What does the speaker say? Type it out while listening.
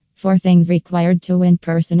4 things required to win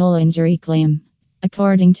personal injury claim.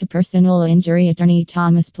 According to personal injury attorney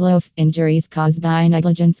Thomas Plouffe, injuries caused by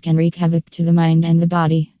negligence can wreak havoc to the mind and the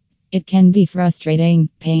body. It can be frustrating,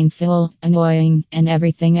 painful, annoying, and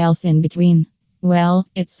everything else in between. Well,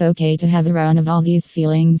 it's okay to have a run of all these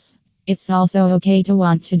feelings. It's also okay to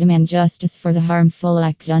want to demand justice for the harmful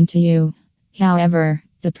act done to you. However,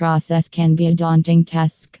 the process can be a daunting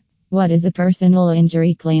task. What is a personal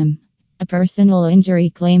injury claim? A personal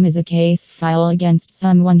injury claim is a case file against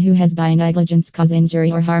someone who has by negligence caused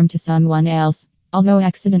injury or harm to someone else. Although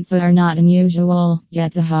accidents are not unusual,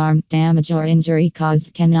 yet the harm, damage, or injury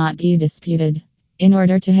caused cannot be disputed. In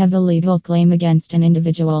order to have a legal claim against an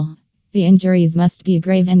individual, the injuries must be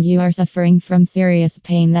grave and you are suffering from serious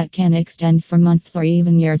pain that can extend for months or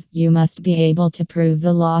even years. You must be able to prove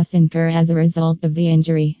the loss incurred as a result of the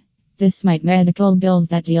injury. This might medical bills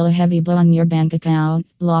that deal a heavy blow on your bank account,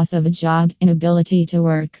 loss of a job, inability to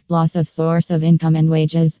work, loss of source of income and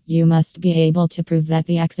wages. You must be able to prove that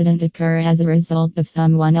the accident occurred as a result of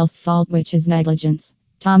someone else's fault, which is negligence.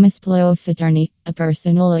 Thomas Plouffe, attorney, a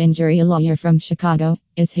personal injury lawyer from Chicago,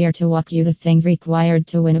 is here to walk you the things required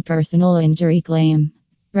to win a personal injury claim.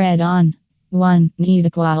 Read on. 1. Need a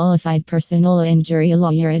qualified personal injury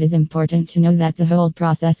lawyer. It is important to know that the whole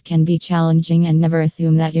process can be challenging and never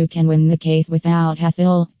assume that you can win the case without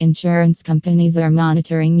hassle. Insurance companies are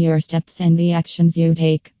monitoring your steps and the actions you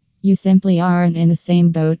take. You simply aren't in the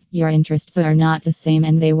same boat, your interests are not the same,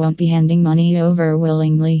 and they won't be handing money over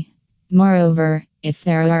willingly. Moreover, if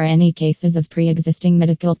there are any cases of pre-existing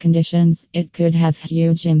medical conditions, it could have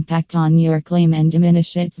huge impact on your claim and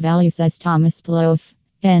diminish its value, says Thomas Plouffe.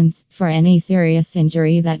 Hence, for any serious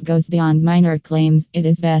injury that goes beyond minor claims, it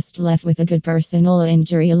is best left with a good personal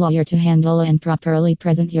injury lawyer to handle and properly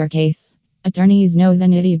present your case. Attorneys know the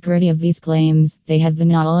nitty-gritty of these claims, they have the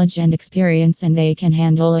knowledge and experience, and they can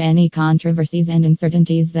handle any controversies and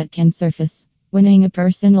uncertainties that can surface. Winning a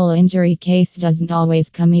personal injury case doesn't always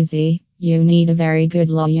come easy. You need a very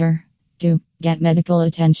good lawyer. 2. Get medical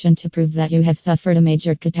attention to prove that you have suffered a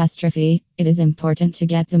major catastrophe. It is important to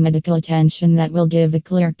get the medical attention that will give a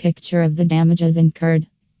clear picture of the damages incurred.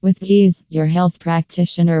 With these, your health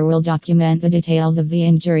practitioner will document the details of the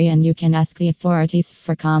injury and you can ask the authorities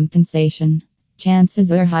for compensation.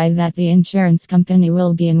 Chances are high that the insurance company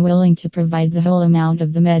will be unwilling to provide the whole amount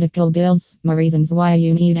of the medical bills. More reasons why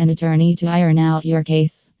you need an attorney to iron out your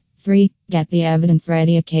case. 3. Get the evidence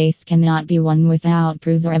ready. A case cannot be won without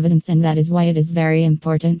proofs or evidence, and that is why it is very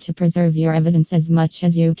important to preserve your evidence as much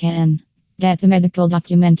as you can. Get the medical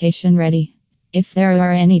documentation ready. If there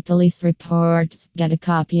are any police reports, get a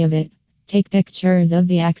copy of it. Take pictures of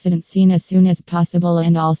the accident scene as soon as possible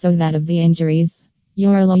and also that of the injuries.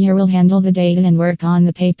 Your lawyer will handle the data and work on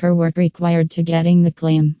the paperwork required to getting the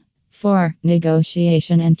claim. 4.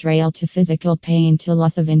 Negotiation and trial. To physical pain, to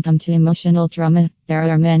loss of income, to emotional trauma. There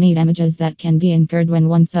are many damages that can be incurred when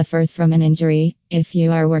one suffers from an injury. If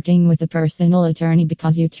you are working with a personal attorney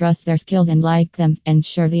because you trust their skills and like them,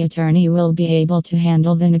 ensure the attorney will be able to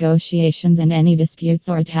handle the negotiations and any disputes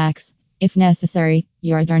or attacks. If necessary,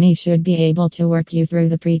 your attorney should be able to work you through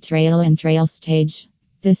the pre-trial and trial stage.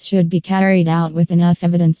 This should be carried out with enough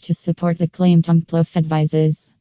evidence to support the claim, Tom Plouffe advises.